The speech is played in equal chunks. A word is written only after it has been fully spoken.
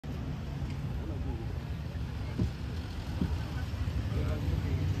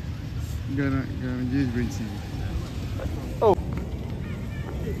Ghana GHBRAIN TV. Oh.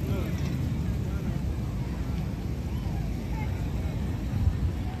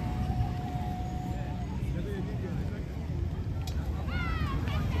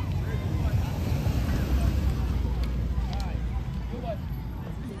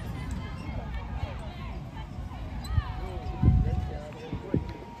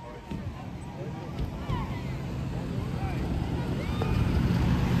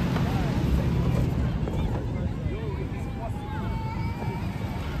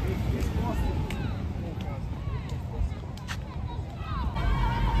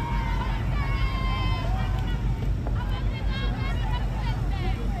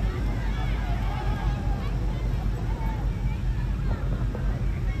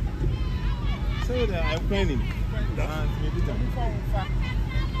 I'm planning.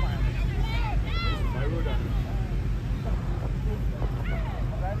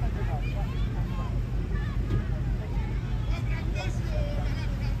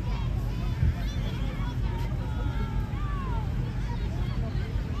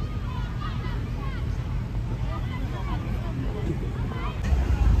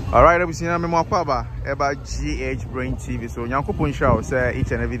 All right, I'm seeing I'm about GHBRAIN TV. So, Nyankopon show say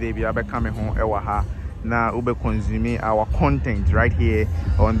each and every day we are coming home. Now, we be consuming our content right here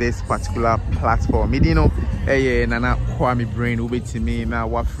on this particular platform. Medino, Nana Kwame Brain, we be me now.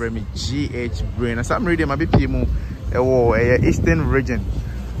 What frame GHBRAIN? As I'm reading, my BPM, Eastern Region,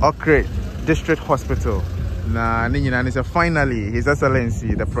 Okere District Hospital. Na ninyi finally His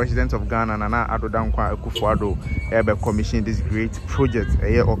Excellency the President of Ghana Nana Akuffo Addo commissioned this great project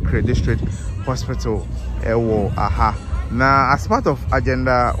Okere District Hospital aha. Now as part of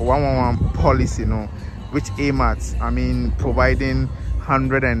Agenda 111 policy which aim at providing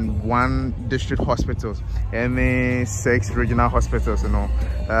 101 district hospitals and 6 regional hospitals.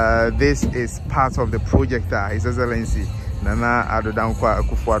 This is part of the project that His Excellency Nana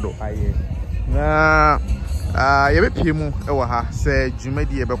Akuffo Addo na yebepemu ewa ha say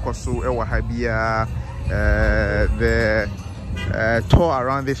jumadi ebekoso ewa ha bia the tour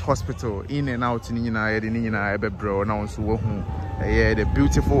around this hospital in and out ni nyina ebebro na onso wo hu the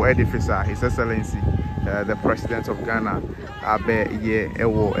beautiful edifice His Excellency the President of Ghana abe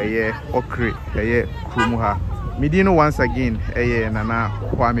ewo Okere kumu ha medino once again Nana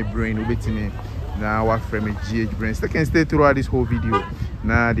Kwame Brain ubetini na wa frame GHBRAIN. So can stay throughout this whole video.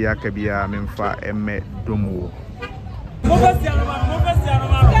 Na dia kabia memfa emme domo.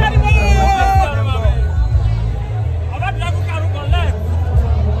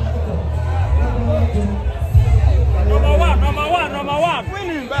 Number one.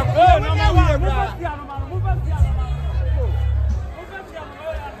 Winning back. Number one.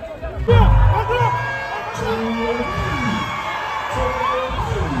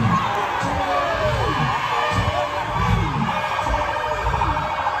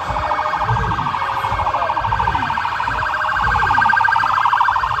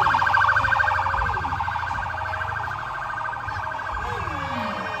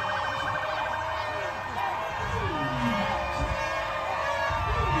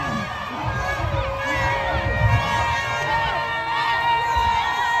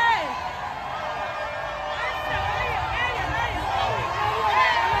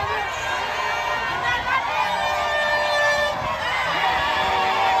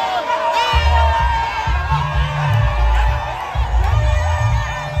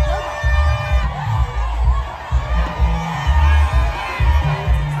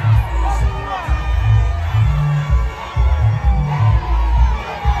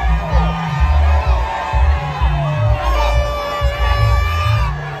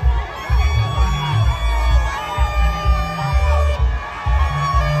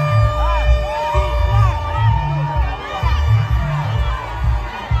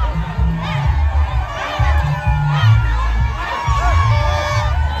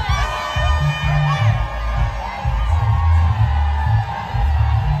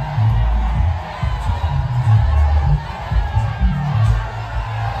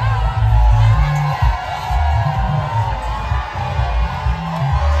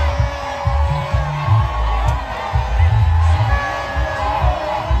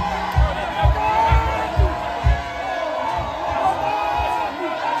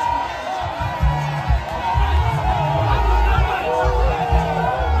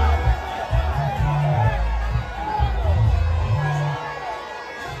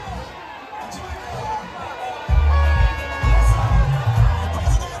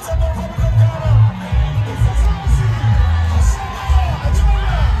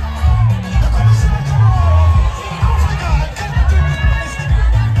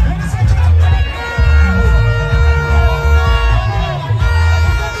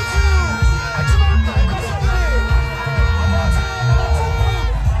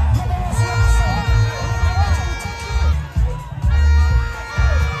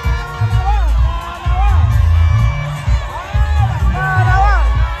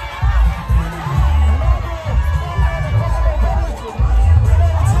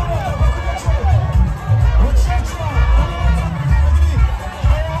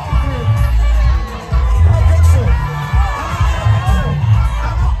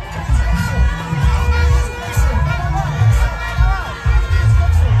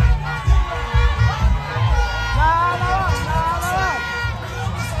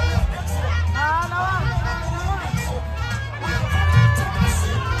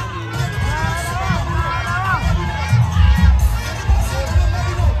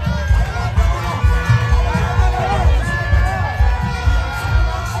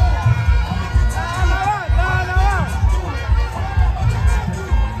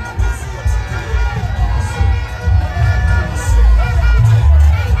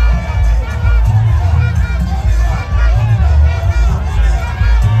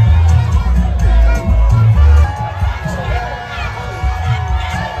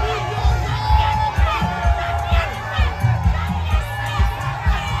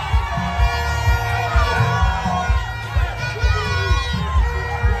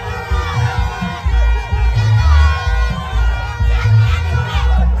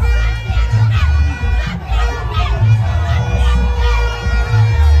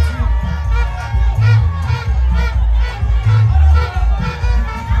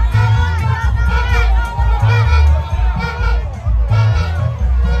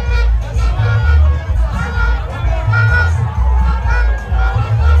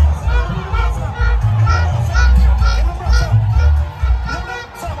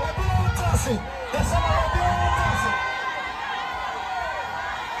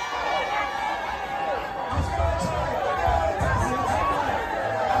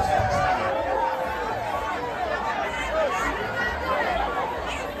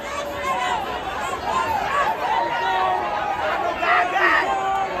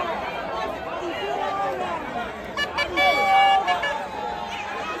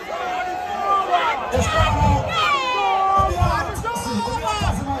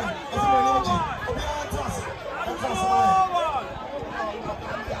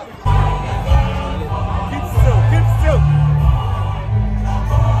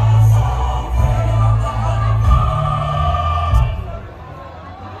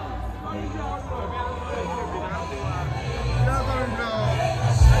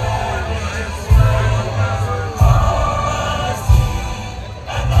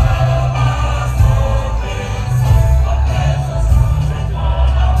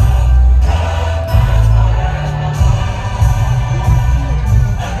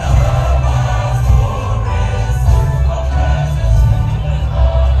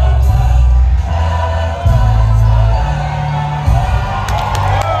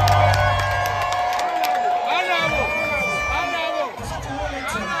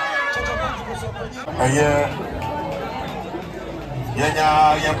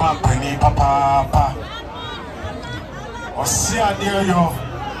 Yenya Yampani Papa Osia dear yo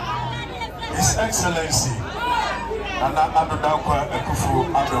His Excellency Nana Addo Akuffo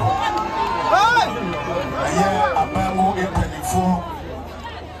Addo. Aye abamu epenifo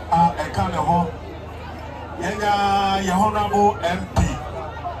a ekane ho. Yenya ye honorable MP.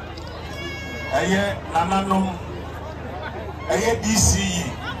 Aye nananom. Aye DC.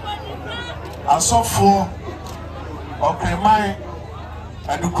 Asofo Okremai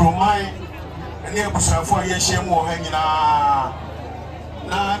Adukromai ene abusafo aye hyemu o ha nyina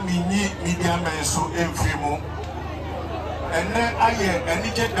na minyi media men so emfrimu. Ene aye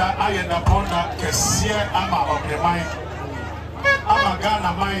enijeda aye na ponda kesie ama Okremai ama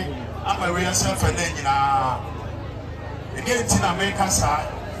Ghana mai ama we yourself ene nyina ene nti na make sa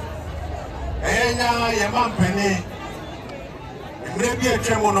enya ye mampani mre bi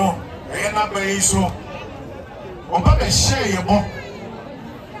atwemu no eye na ban so oba be share ye bo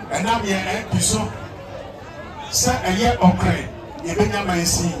enam ye episo sa eye okre ye benya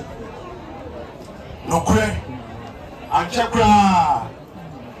mansi nokre anchekra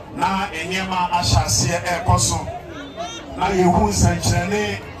na enyema ahyase ekoso na yehu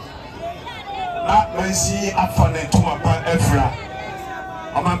nsankyerene na mansi afane tuma pa efra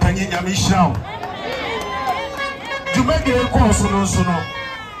amampanyi nyame hirawo jumege ekoso no so no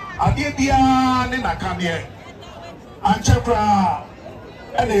ade bia ne nakade anchekra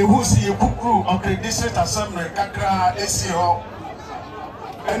ene yehu si yekukuru okre district assembly kakra esi ho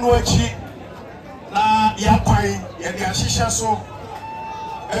enu achi na yakwan ye de ahihye so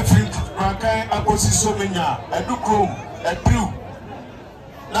every rankai agosi so menya edukrom edru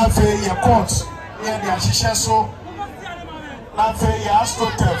na fe ye court ye de ahihye so na fe ye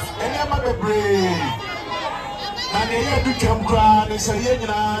astrotef ene ma bebre na ne ye dutwam kra ne se ye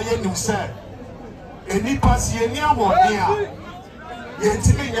nyina ye nim se eni pass ye ni awode a ye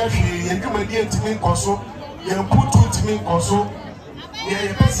ntimi nya hwe ye dwumadi ntimi nkoso ye mputu ntimi nkoso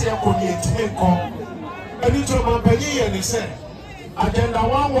ye pese ye ko ni ntimi nko eni to ma banyi ye ni se agenda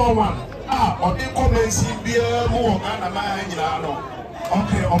 111 odi comments bia mu o Ghana ma nyina no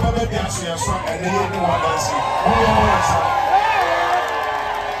okay obaba bia so ye so ene ye ni wadansi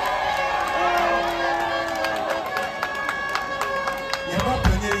ye ba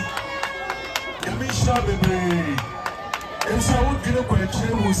banyi ye mi sha bebe ensa wo dwene kwa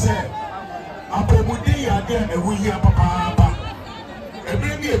kire mu se apomudi ya de ewu yi papa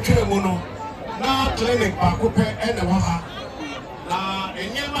ebire bi etwa mu no na clinic ba ko pe ene wa ha na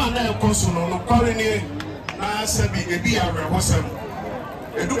enyema na ekoso no kware ni na sabi ebi awerehosam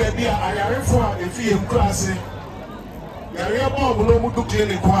edu ebi ayarefo a efi enkurase yare bomb no mu du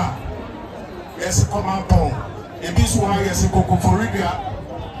clinic wa yes come pon ebi so ha yes kokoforidua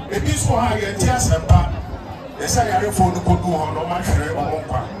ebi so ha ye ti asempa esa yarefo no kodu ho no ma hwere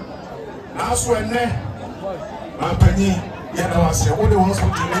omonkwa na so enne mampanyi ye na wase wo de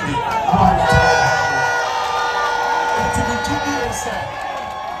hospital ni bi esa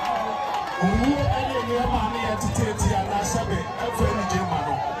owu ene ma na ya titeti ana sabe afo ni je ma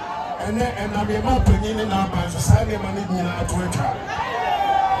no ene ena be mampanyi ni na ba so sa be ma ni nyina atoatwa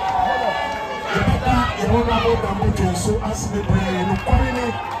ye wo na bo da mo so asbe bre no kware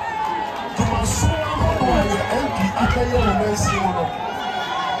ni tumaso MP akaye na mansi no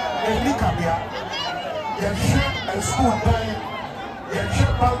eni kabia ye hwe a school ban ye hwe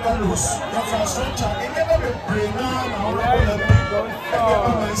bungalows ye infrastructure ene be brain na ora na bi e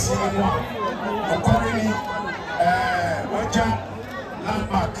mansi no okore ni waja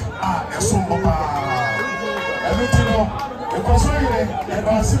landmark eso mbopa everything no e ko so yire e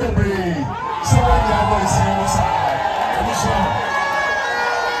ba si be brain so ya mansi no sa eni so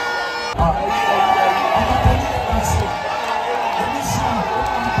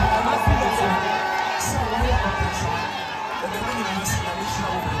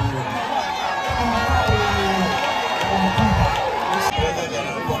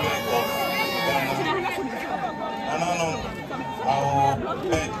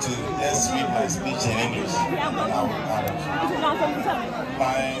Let's read my speech in English.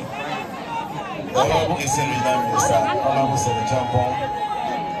 My Honorable Eastern Regional Minister, Honorable Senator Jampong,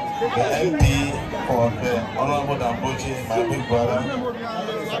 the MP for the Honorable Damboji, my big brother,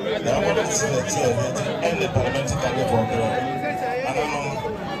 the Honorable Senator and the Parliamentary Candidate for the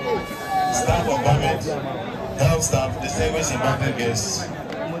staff of government, health staff, distinguished invited guests,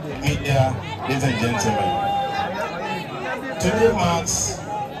 media, ladies and gentlemen. Today marks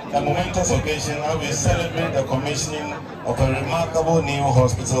a momentous occasion as we celebrate the commissioning of a remarkable new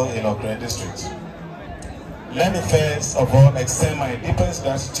hospital in Okere district. Let me first of all extend my deepest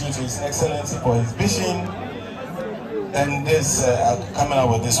gratitude to His Excellency for his vision then this coming out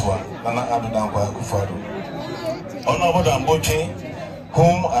with this one, Nana Akuffo Addo. Honorable Damboche,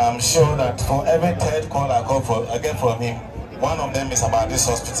 whom I'm sure that for every third call I get from him, one of them is about this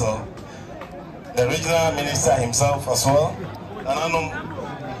hospital. The regional minister himself as well, and I know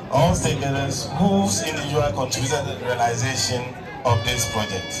all stakeholders whose individual contributed to the realization of this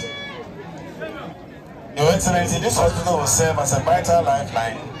project. Your Excellency, this hospital will serve as a vital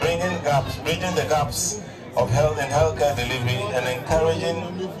lifeline, bridging the gaps of health and healthcare delivery and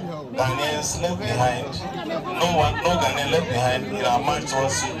encouraging Ghanaians left behind, no Ghanaian left behind in our march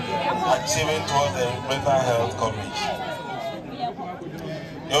towards achieving towards the better health coverage.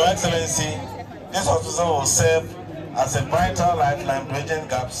 Your Excellency, this hospital will serve as a vital lifeline, bridging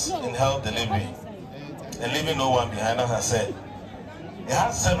gaps in health delivery and leaving no one behind, as I said. It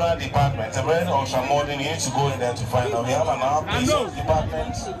has several departments. A very ultra-modern, you need to go in there to find out. We have an outpatient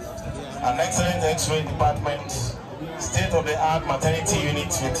department, an excellent X-ray department, state-of-the-art maternity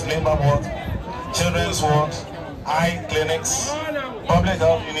units with labor ward, children's ward, eye clinics, public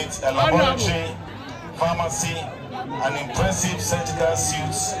health units, a laboratory, pharmacy, an impressive surgical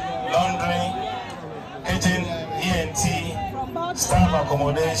suits, laundry, kitchen, ENT, staff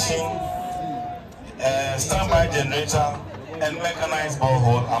accommodation, standby generator, and mechanized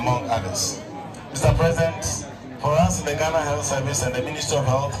borehole, among others. Mr. President, for us in the Ghana Health Service and the Ministry of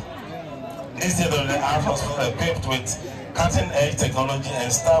Health, this state-of-the-art hospital equipped with cutting-edge technology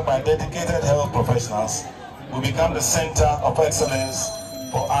and staffed by dedicated health professionals will become the center of excellence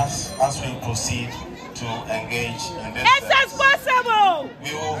for us as we proceed to engage in this. It's possible!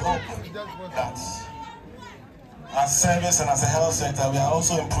 We will hope that as service and as a health sector, we are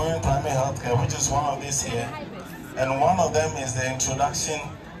also improving primary health care, which is one of these here. And one of them is the introduction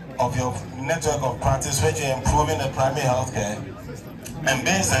of your network of practice, which you're improving the primary health care. And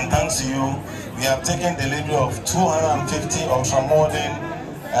based and thanks to you, we have taken delivery of 250 ultra-modern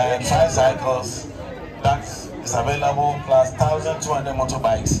tricycles that is available, plus 1,200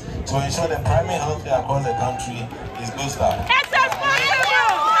 motorbikes to ensure the primary health care across the country is boosted.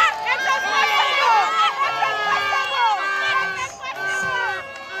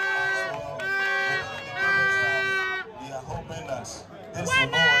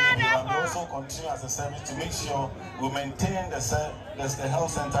 Continue as a service to make sure we maintain the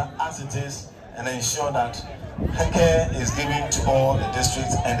health center as it is and ensure that care is given to all the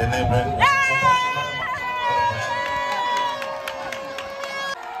districts and the neighboring.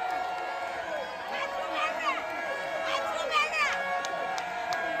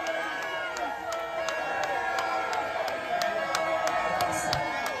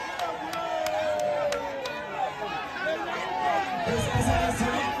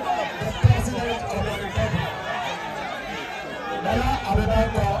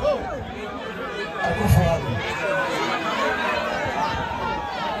 Akuffo Addo.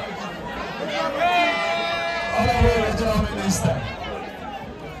 Honorable Regional Minister,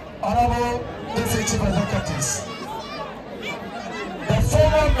 Honorable Deputy Chief Executives, the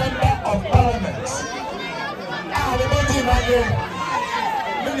former Member of Parliament, Honorable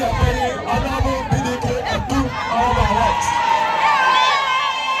PDK Addo, Honorable White.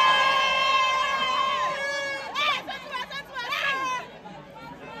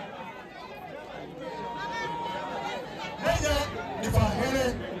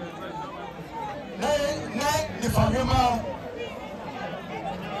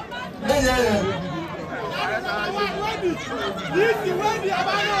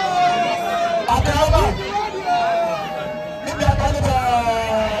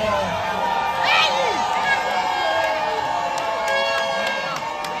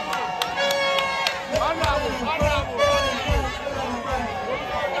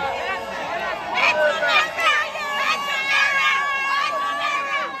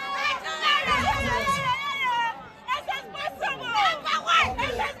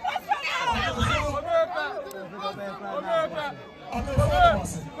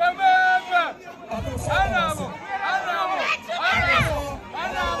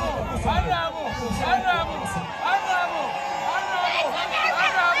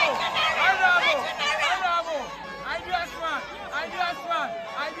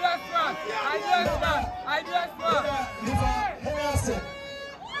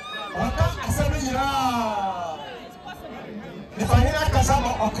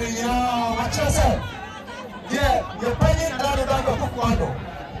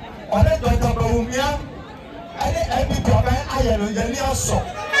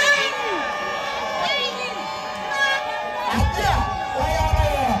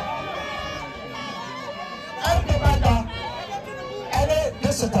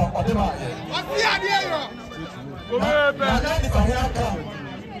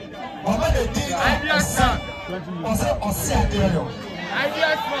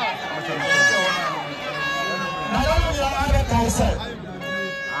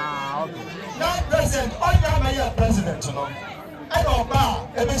 President, all you are president, you know. I know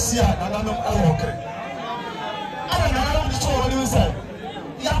about MSC and I'm okere. I don't know what you say.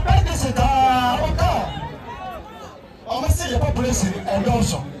 You are president, I'm say your population and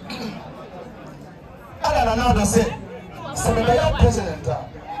also. I don't know say. So the young president, no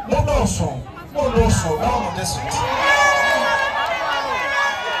now on this street.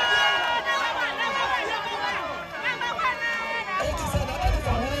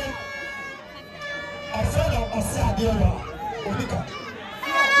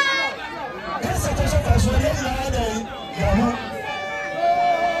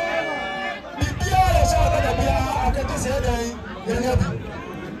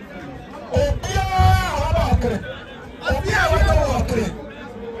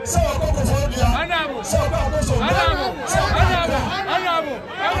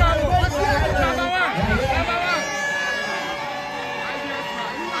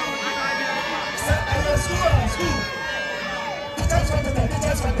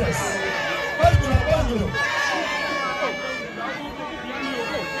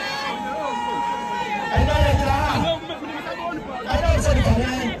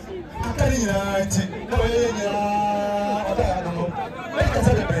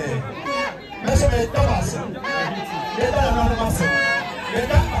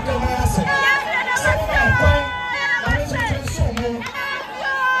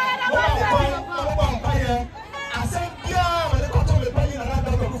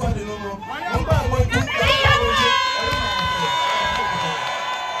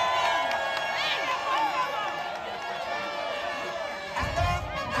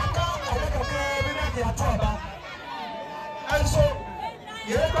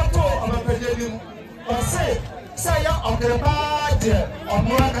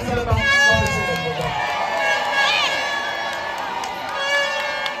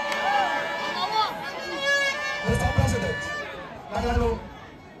 Mr. President,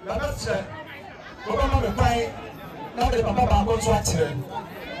 now the Papa going to actually.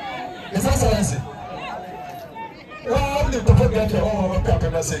 His Excellency. Well, the people get your own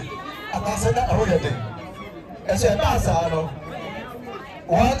paper say. And I said that already. As a master,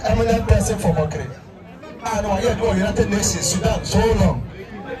 one eminent person from okere. I know I had no United Nations Sudan so long.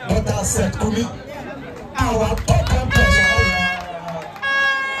 But I said to me, our top person.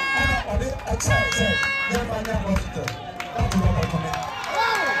 I said, never that will never come in.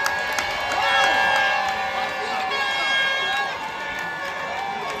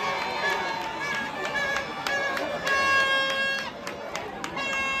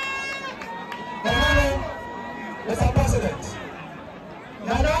 Mr. President,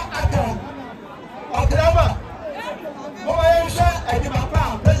 Nana Aka, Okrama, Moesha, and the Papa,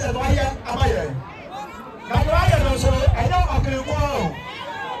 President Waya, Amaya. Nana also, I know Okre.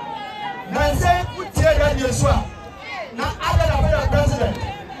 Nancy, tear down your swap. Now, other than President,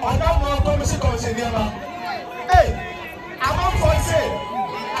 I don't know commission consider. Hey, I'm out for say,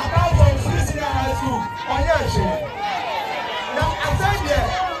 I'm out for free senior high school, on your share. Now, I said,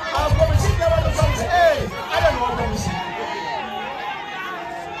 yeah. Our commission never does something. Hey, I don't know what commission.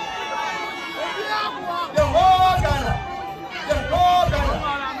 The whole Ghana,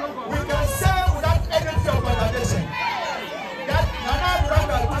 we can say without any fear of contradiction that Nana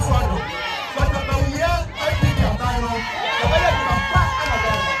Akuffo Addo, but the Bawumia, I think you are dying on the way you are back and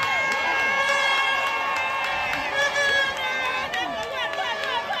again.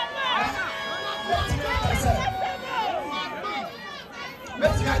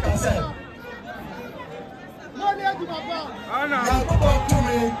 I can say. You talk to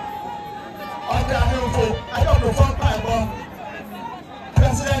me on the hill. I don't know from Bible.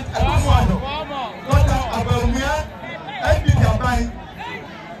 President Akuffo Addo, Dr. Abelmia, GHBRAIN.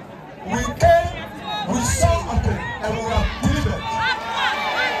 We came, we saw okere, and we were delivered.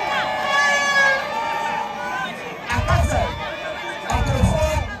 I can say, Akuffo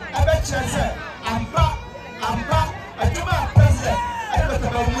Addo said, I'm back, I do my president. And the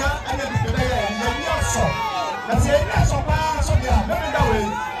Bawumia and the so that's it. That's all. So yeah, let me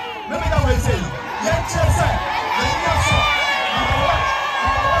that way say. Yes, sir.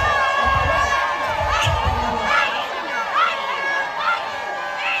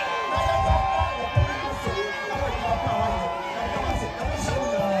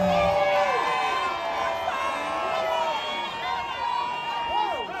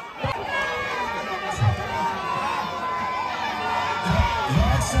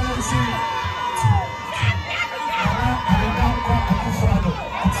 Excellency.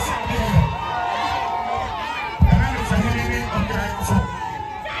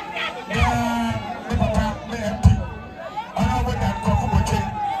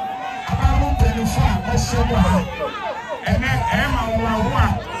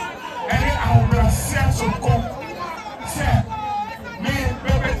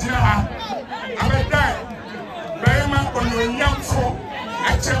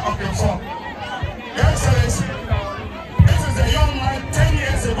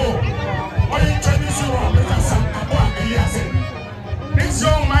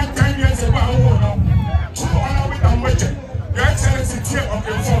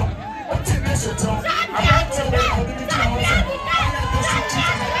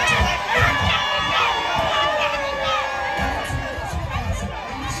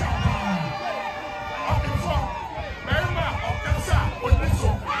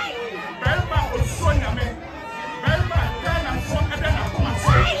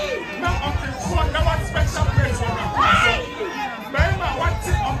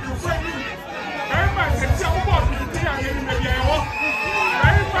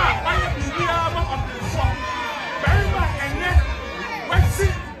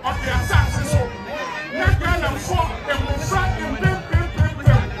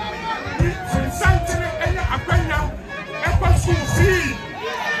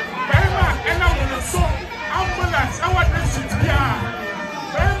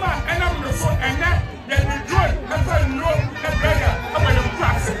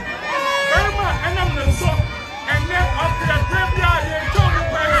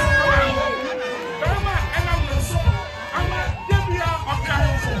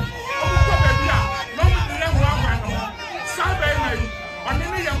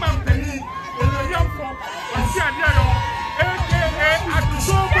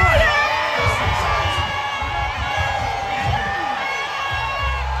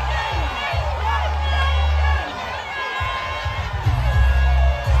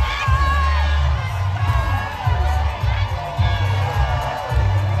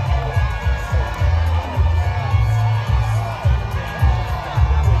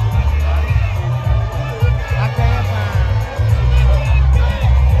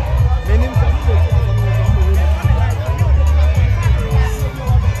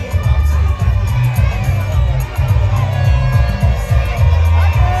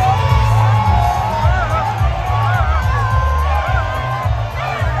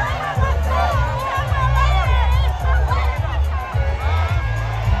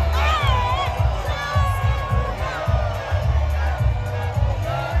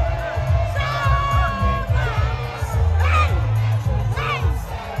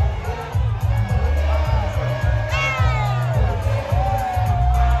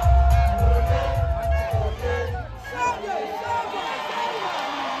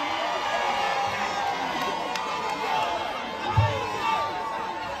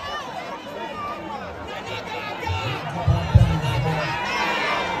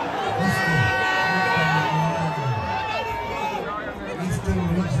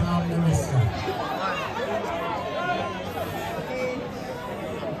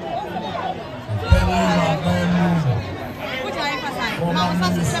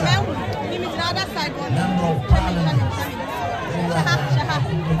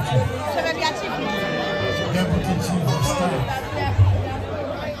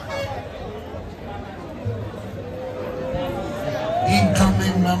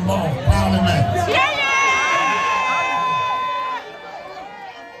 Incoming Member of Parliament.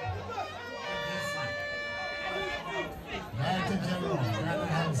 Director General, Ghana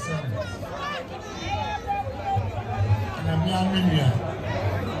Health Service. And I'm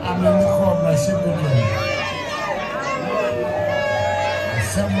in the court of my civilian.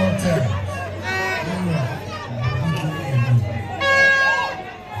 Several times.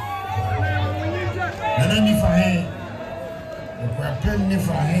 And then if I penny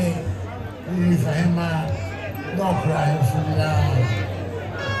for him, only for him, no cry for now.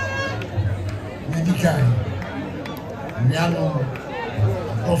 Medical, Miano,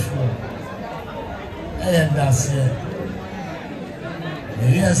 Buffalo, and that's it.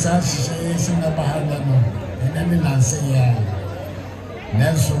 Yes, I say, in the Bahama, and then I say,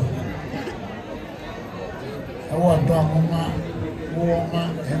 Nelson. I want Dogma,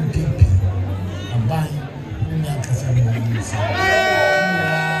 Woman, MPP, a buying. I'm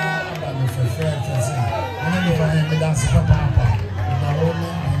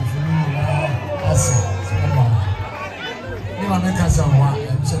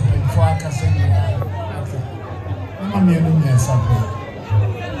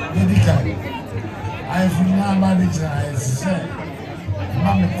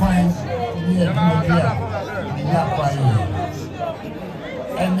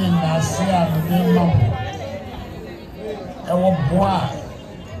our boy,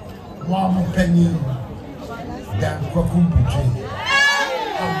 one penny than Kwakumbuchi.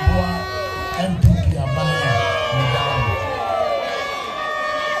 A boy, MPP, a buyer,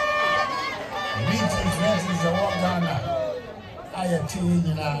 meetings, a walk down. I had changed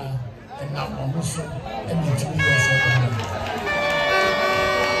and now I'm also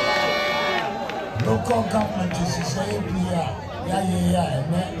local government is say, yeah,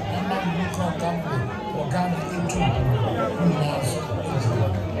 and not local government. Organic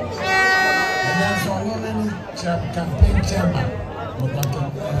And that's why no many campaign chairman with like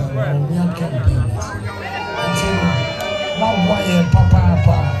Romanian campaigns. Until my boy Papa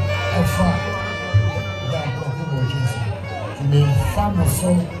Alpha that emergency to be famous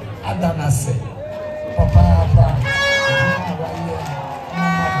so Adanase Papa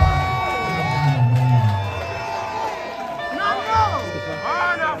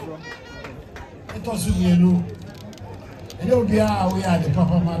it was you. And you'll be out, we are the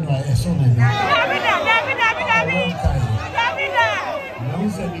Papa Man, I saw him. I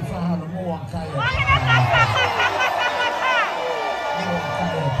said, if I had more Kaya,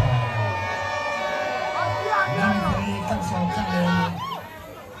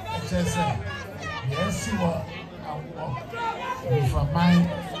 I just said, yes, you are. If I mind,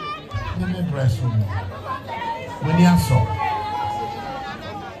 let me breast with me. When you saw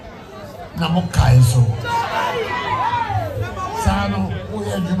Namokai so. Sano, we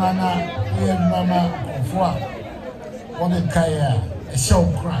are Mama of what? One in Kaya, a show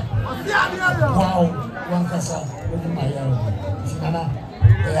cry. Wow, one casa with my own. Sinana,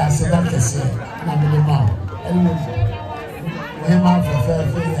 they are said that can say, Namilima. And we have a fair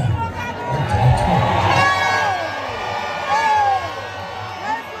figure.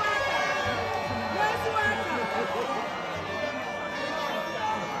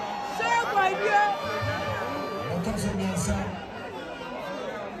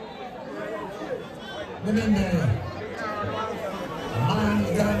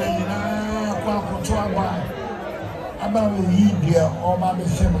 About the year, all my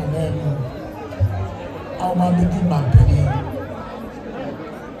seminar, all my big man penny.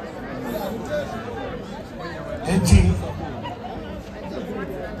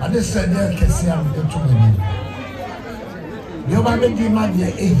 I just said, there can see I'm the 2 minutes. You're my big man, the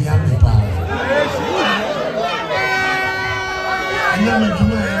 8 young power. And then to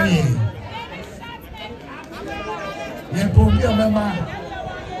my you put your member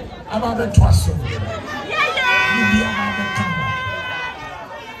about the twassel. You be about the camera.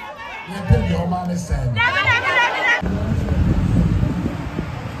 You put your mama said.